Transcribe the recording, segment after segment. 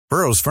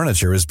Burrow's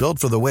furniture is built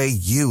for the way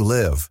you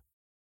live.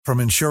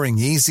 From ensuring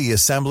easy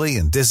assembly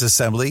and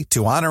disassembly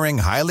to honoring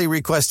highly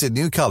requested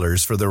new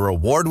colors for their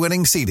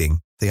award-winning seating,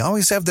 they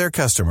always have their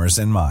customers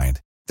in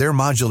mind. Their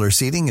modular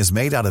seating is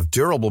made out of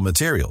durable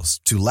materials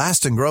to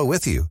last and grow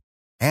with you.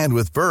 And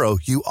with Burrow,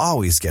 you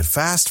always get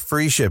fast,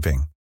 free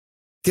shipping.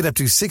 Get up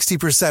to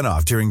 60%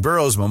 off during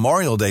Burrow's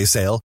Memorial Day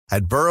sale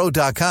at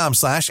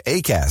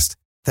burrow.com/ACAST.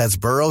 That's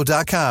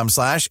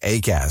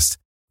burrow.com/ACAST.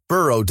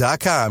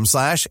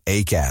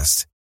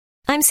 burrow.com/ACAST.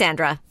 I'm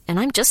Sandra, and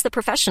I'm just the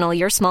professional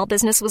your small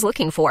business was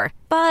looking for.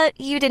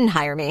 But you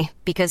didn't hire me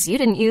because you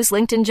didn't use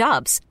LinkedIn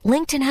Jobs.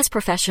 LinkedIn has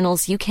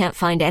professionals you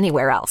can't find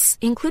anywhere else,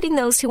 including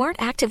those who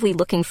aren't actively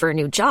looking for a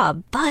new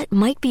job, but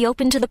might be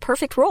open to the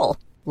perfect role,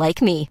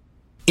 like me.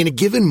 In a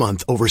given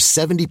month, over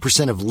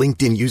 70% of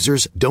LinkedIn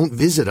users don't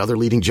visit other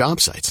leading job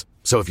sites.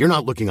 So if you're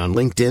not looking on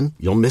LinkedIn,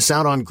 you'll miss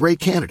out on great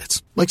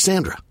candidates like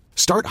Sandra.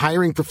 Start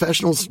hiring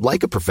professionals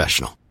like a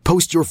professional.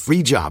 Post your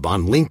free job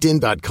on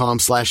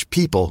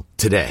linkedin.com/people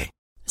today.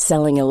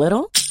 Selling a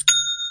little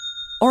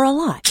or a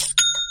lot?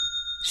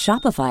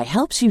 Shopify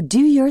helps you do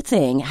your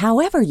thing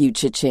however you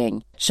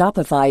cha-ching.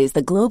 Shopify is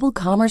the global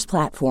commerce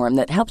platform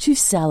that helps you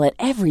sell at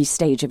every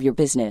stage of your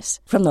business.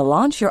 From the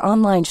launch your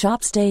online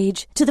shop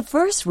stage to the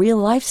first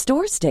real-life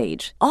store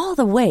stage, all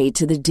the way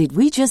to the did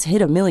we just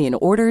hit a million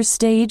orders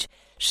stage.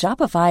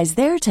 Shopify is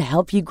there to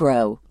help you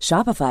grow.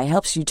 Shopify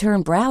helps you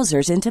turn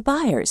browsers into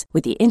buyers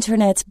with the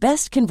internet's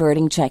best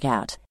converting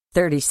checkout.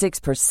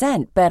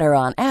 36% better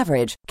on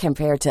average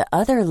compared to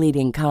other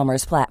leading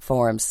commerce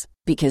platforms.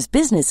 Because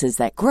businesses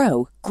that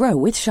grow,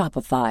 grow with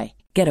Shopify.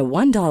 Get a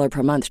 $1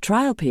 per month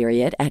trial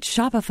period at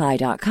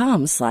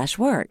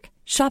shopify.com/work.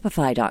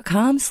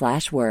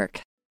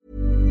 Shopify.com/work.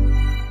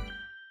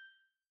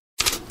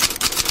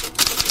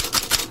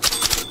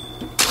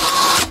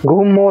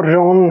 God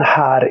morgon,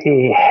 här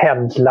är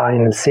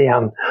Headlines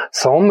igen,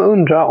 som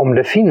undrar om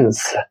det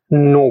finns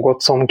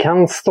något som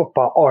kan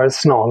stoppa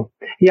Arsenal.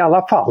 I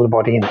alla fall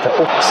var det inte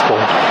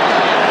Oxford.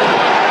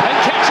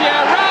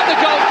 Nketiah around the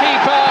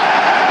goalkeeper.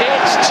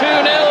 It's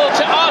 2-0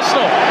 to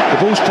Arsenal. The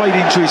ball's played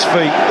into his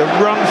feet. The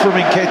run from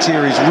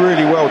Nketiah is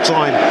really well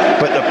timed,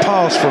 but the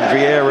pass from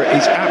Vieira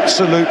is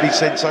absolutely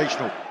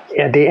sensational.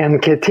 Eddie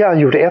Nketiah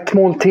gjorde ett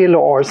mål till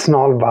och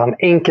Arsenal vann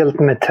enkelt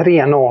med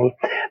 3-0.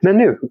 Men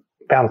nu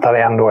väntar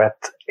ändå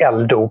ett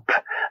elddop.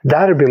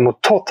 Derby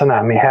mot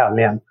Tottenham i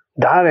helgen.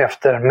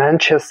 Därefter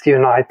Manchester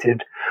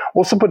United.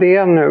 Och så på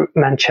det nu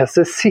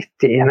Manchester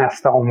City i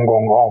nästa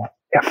omgång av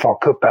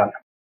FA-cupen.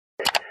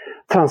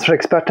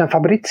 Transferexperten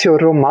Fabrizio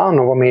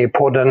Romano var med i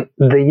podden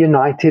The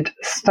United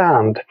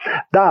Stand.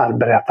 Där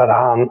berättade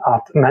han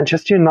att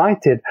Manchester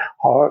United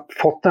har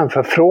fått en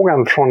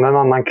förfrågan från en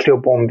annan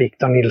klubb om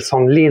Victor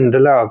Nilsson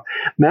Lindelöf.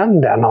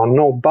 Men den har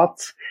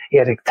nobbats.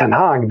 Erik Ten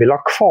Hag vill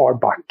ha kvar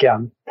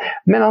backen.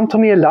 Men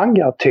Anthony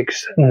Elanga tycks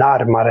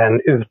närmare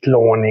en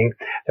utlåning.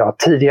 Det har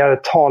tidigare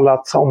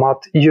talats om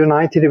att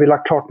United vill ha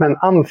klart med en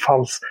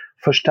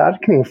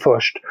anfallsförstärkning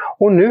först.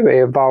 Och nu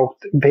är Wout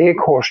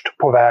Weghorst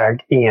på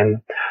väg in.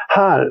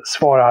 Här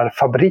svarar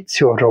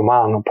Fabrizio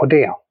Romano på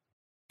det.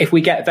 If we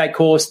get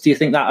Weghorst, do you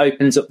think that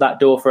opens up that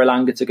door for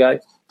Elanga to go?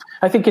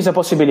 I think it's a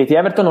possibility.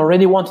 Everton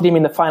already wanted him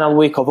in the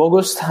final week of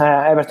August.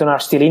 Everton are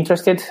still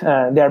interested.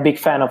 They're a big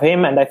fan of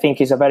him, and I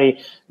think it's a very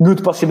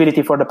good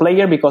possibility for the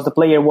player because the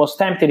player was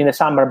tempted in the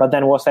summer, but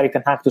then was Erik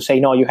Ten Hag to say,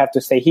 no, you have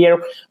to stay here.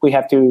 We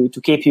have to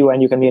keep you,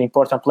 and you can be an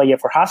important player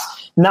for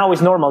us. Now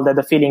it's normal that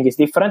the feeling is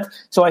different.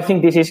 So I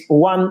think this is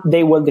one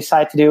they will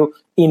decide to do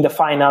in the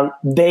final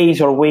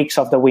days or weeks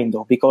of the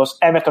window because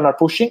Everton are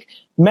pushing.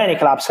 Many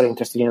clubs are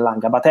interested in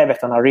Elanga, but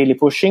Everton are really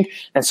pushing.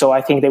 And so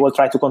I think they will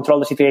try to control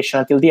the situation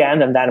until the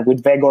end. And then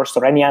with Weghorst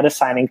or any other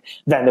signing,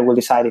 then they will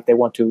decide if they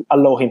want to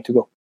allow him to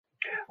go.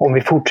 Om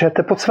vi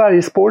fortsätter på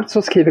Sverigespåret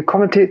så skriver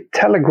Coventry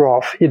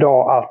Telegraph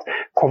idag att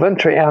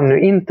Coventry ännu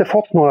inte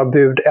fått några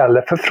bud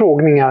eller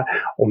förfrågningar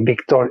om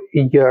Viktor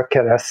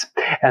Gyökeres.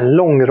 En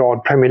lång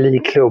rad Premier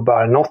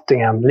League-klubbar,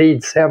 Nottingham,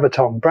 Leeds,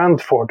 Everton,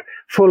 Brentford,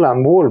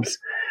 Fulham, Wolves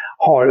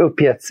har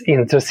uppgetts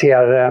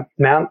intresserade,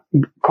 men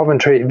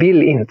Coventry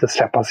vill inte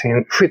släppa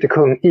sin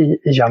skyttekung i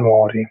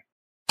januari.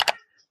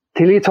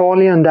 Till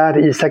Italien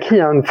där Isak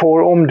Hien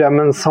får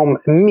omdömen som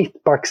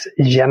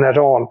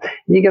mittbacksgeneral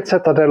i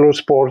Gazzetta dello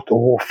Sport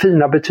och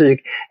fina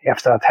betyg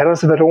efter att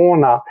Hellas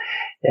Verona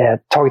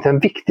tagit en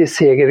viktig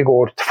seger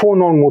igår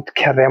 2-0 mot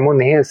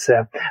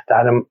Cremonese.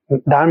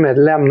 Därmed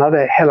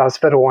lämnade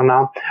Hellas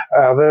Verona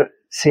över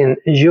sin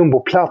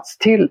jumboplats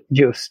till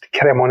just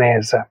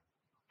Cremonese.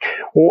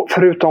 Och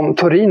förutom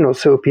Torino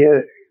så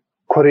uppger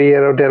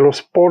Corriere dello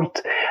Sport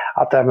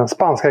att även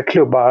spanska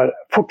klubbar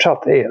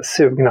fortsatt är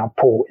sugna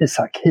på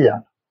Isak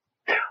Hien.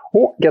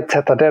 Och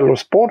Gazzetta dello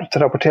Sport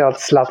rapporterar att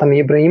Zlatan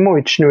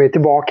Ibrahimovic nu är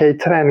tillbaka i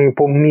träning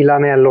på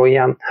Milanello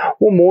igen.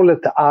 Och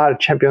målet är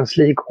Champions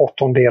League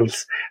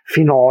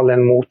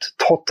åttondelsfinalen mot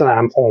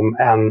Tottenham om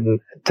en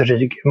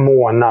dryg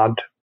månad.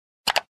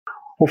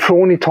 Och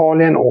från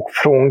Italien och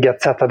från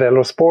Gazzetta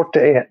dello Sport,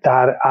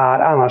 där är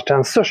annars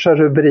den största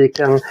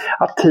rubriken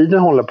att tiden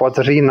håller på att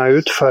rinna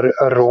ut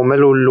för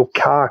Romelu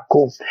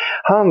Lukaku.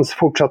 Hans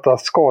fortsatta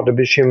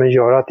skadebekymmer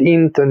gör att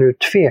Inter nu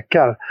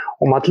tvekar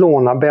om att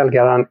låna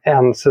belgaren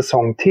en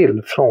säsong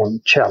till från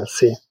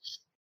Chelsea.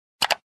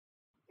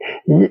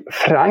 I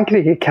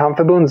Frankrike kan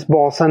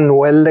förbundsbasen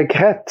Noël Le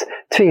Graët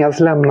tvingas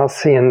lämna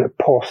sin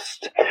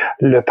post.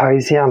 Le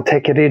Parisien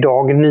täcker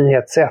idag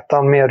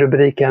nyhetsettan med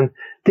rubriken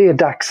 "Det är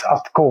dags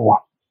att gå".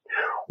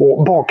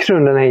 Och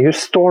bakgrunden är ju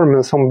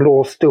stormen som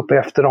blåst upp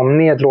efter de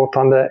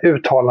nedlåtande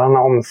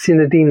uttalandena om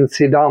Zinedine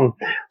Zidane,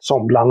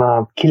 som bland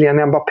annat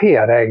Kylian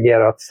Mbappé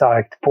reagerat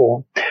starkt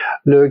på.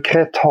 Le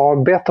Graët har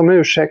bett om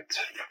ursäkt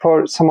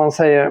för, som man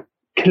säger,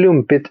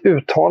 klumpigt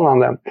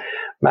uttalande,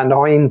 men det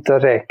har inte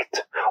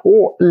räckt.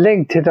 Och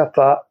lägg till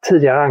detta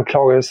tidigare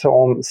anklagelser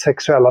om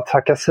sexuella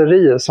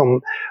trakasserier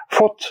som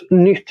fått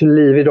nytt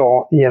liv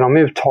idag genom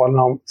uttalanden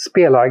av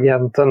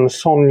spelaragenten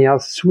Sonia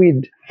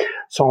Swede,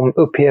 som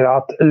uppger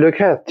att Le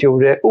Graët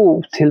gjorde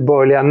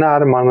otillbörliga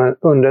närmanden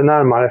under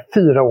närmare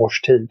 4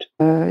 års tid.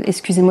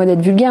 Excusez-moi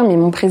d'être vulgaire, mais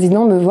mon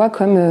président me voit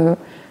comme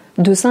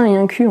 2 seins et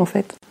un cul en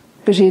fait.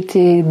 J'ai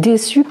été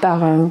déçue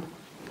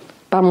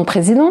par mon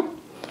président.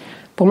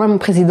 Pour moi, mon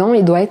président,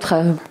 il doit être,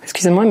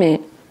 excusez-moi, mais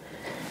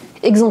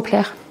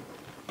exemplaire.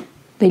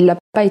 Mais il l'a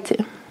pas été.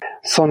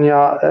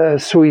 Sonia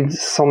Swede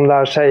som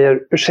där säger,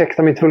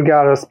 ursäkta mitt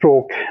vulgära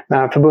språk,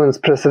 men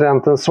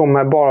förbundspresidenten såg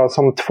mig bara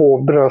som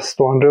 2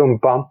 bröst och en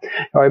rumpa.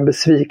 Jag är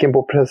besviken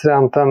på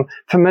presidenten.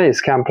 För mig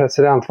ska en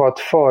president vara ett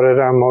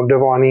föredöme och det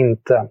var han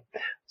inte.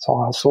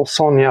 Sa alltså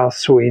Sonia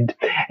Swede.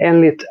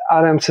 Enligt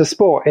RMC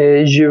Sport är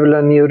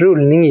julen i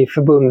rullning i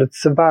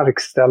förbundets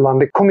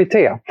verkställande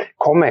kommitté,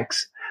 COMEX,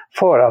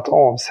 för att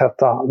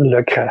avsätta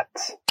Le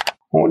Graët.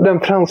 Och den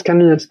franska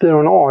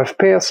nyhetsbyrån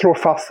AFP slår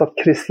fast att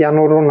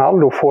Cristiano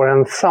Ronaldo får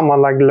en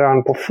sammanlagd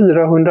lön på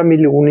 400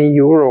 miljoner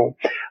euro,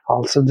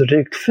 alltså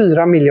drygt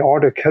 4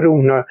 miljarder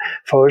kronor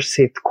för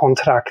sitt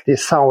kontrakt i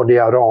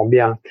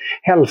Saudiarabien.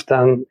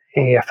 Hälften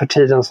är för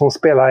tiden som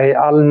spelar i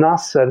Al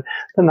Nasser,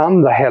 den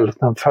andra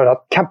hälften för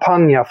att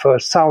kampanja för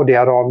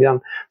Saudiarabien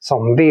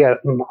som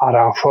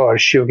VM-arrangör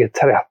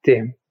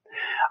 2030.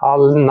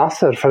 Al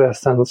Nasser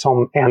förresten,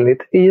 som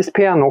enligt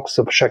ESPN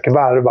också försöker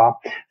värva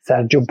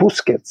Sergio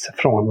Busquets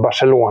från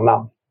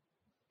Barcelona.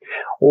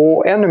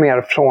 Och ännu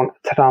mer från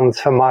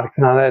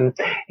transfermarknaden.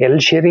 El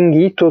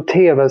Chiringuito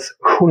TVs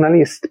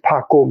journalist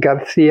Paco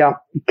García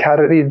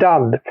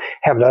Caridad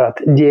hävdar att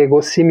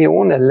Diego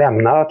Simeone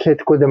lämnar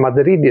Atlético de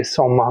Madrid i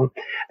sommaren.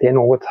 Det är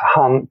något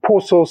han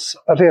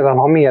påstås redan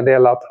ha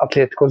meddelat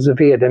Atléticos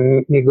vd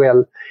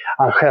Miguel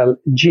Ángel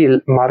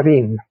Gil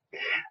Marin.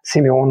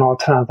 Simeone har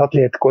tränat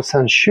Atlético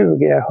sedan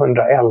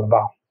 2011.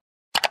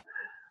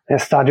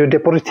 Estadio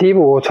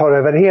Deportivo tar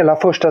över hela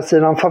första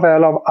sidan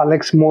farväl av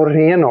Alex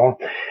Moreno.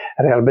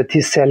 Real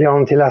Betis säljer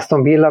honom till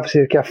Aston Villa för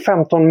cirka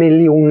 15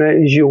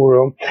 miljoner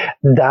euro.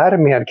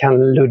 Därmed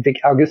kan Ludvig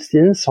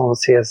Augustinsson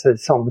se sig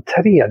som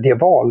tredje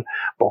val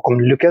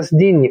bakom Lucas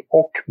Digne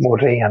och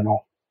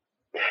Moreno.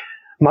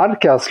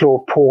 Marca slår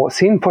på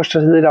sin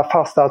första sida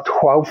fast att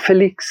João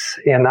Felix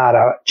är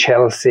nära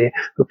Chelsea.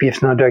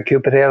 Uppgifterna dök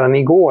upp redan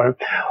igår.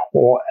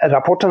 Och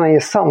rapporterna är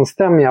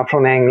samstämmiga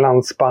från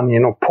England,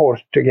 Spanien och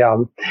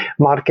Portugal.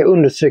 Marca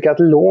understryker att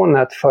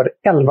lånet för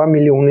 11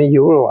 miljoner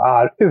euro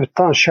är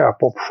utan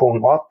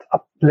köpoption och att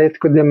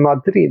Atlético de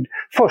Madrid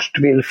först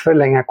vill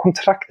förlänga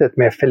kontraktet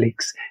med Felix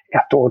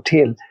 1 år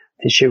till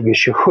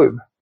 2027.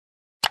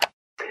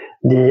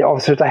 Vi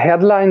avslutar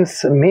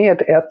headlines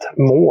med ett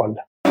mål.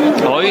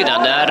 Oj,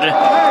 den där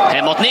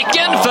hemåt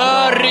nicken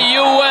för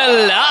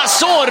Joel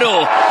Asoro.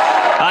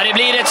 Ja, det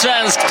blir ett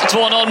svenskt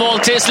 2-0 mål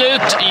till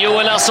slut.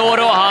 Joel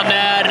Asoro, han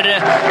är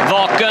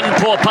vaken,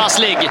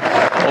 påpasslig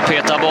och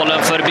petar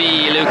bollen förbi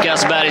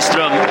Lukas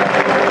Bergström.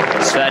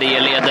 Sverige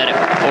leder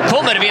och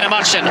kommer vinna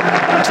matchen.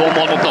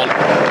 2-0.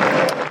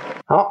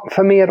 Ja,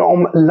 för mer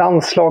om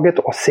landslaget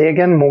och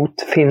segern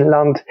mot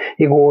Finland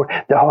igår,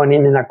 det hör ni i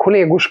mina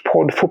kollegors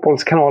podd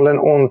Fotbollskanalen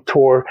On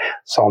Tour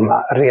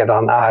som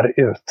redan är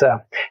ute.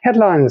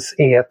 Headlines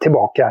är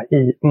tillbaka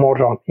i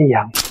morgon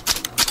igen.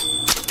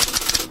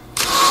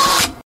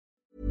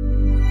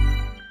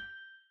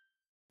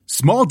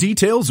 Small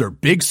details are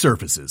big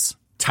surfaces.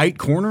 Tight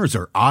corners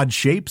are odd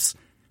shapes.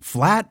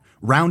 Flat,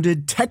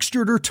 rounded,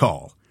 textured, or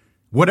tall.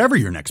 Whatever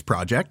your next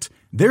project,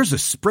 there's a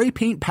spray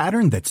paint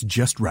pattern that's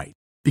just right.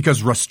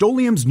 Because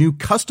Rust-Oleum's new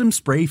Custom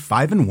Spray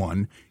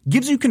 5-in-1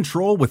 gives you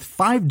control with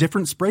 5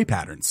 different spray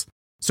patterns.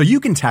 So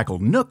you can tackle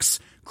nooks,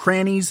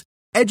 crannies,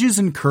 edges,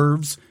 and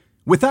curves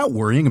without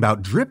worrying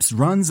about drips,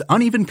 runs,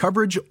 uneven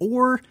coverage,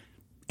 or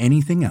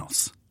anything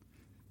else.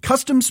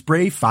 Custom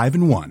Spray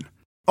 5-in-1.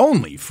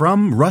 Only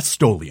from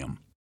Rust-Oleum.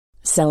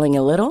 Selling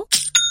a little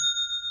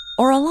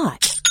or a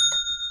lot?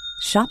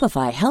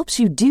 Shopify helps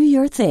you do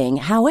your thing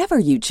however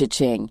you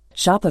cha-ching.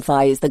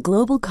 Shopify is the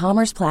global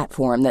commerce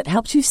platform that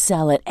helps you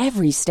sell at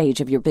every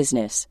stage of your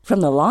business. From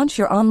the launch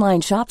your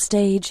online shop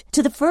stage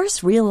to the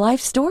first real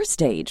life store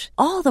stage,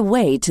 all the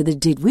way to the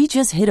did we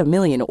just hit a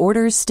million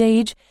orders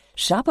stage.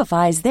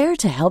 Shopify's there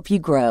to help you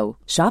grow.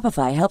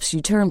 Shopify helps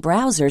you turn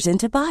browsers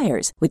into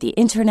buyers with the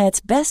internet's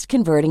best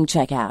converting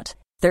checkout.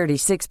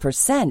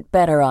 36%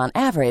 better on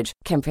average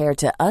compared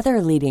to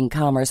other leading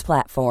commerce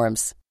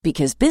platforms.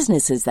 Because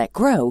businesses that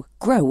grow,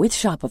 grow with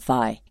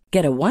Shopify.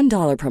 Get a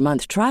 $1 per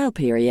month trial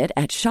period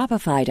at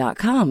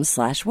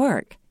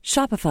shopify.com/work.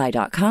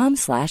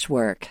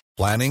 Shopify.com/work.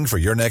 Planning for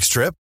your next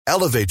trip?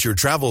 Elevate your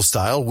travel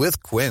style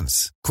with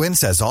Quince.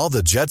 Quince has all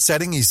the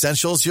jet-setting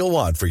essentials you'll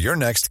want for your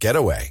next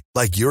getaway,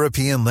 like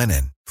European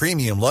linen,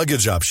 premium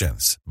luggage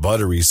options,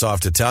 buttery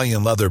soft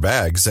Italian leather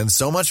bags, and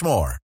so much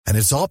more. And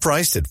it's all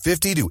priced at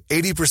 50 to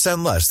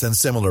 80% less than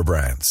similar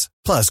brands.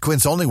 Plus,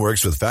 Quince only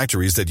works with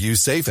factories that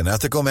use safe and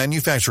ethical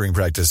manufacturing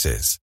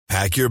practices.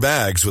 Pack your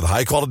bags with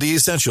high-quality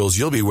essentials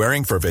you'll be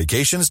wearing for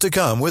vacations to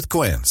come with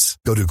Quince.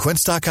 Go to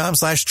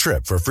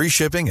quince.com/trip for free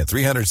shipping and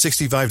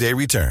 365-day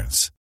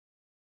returns.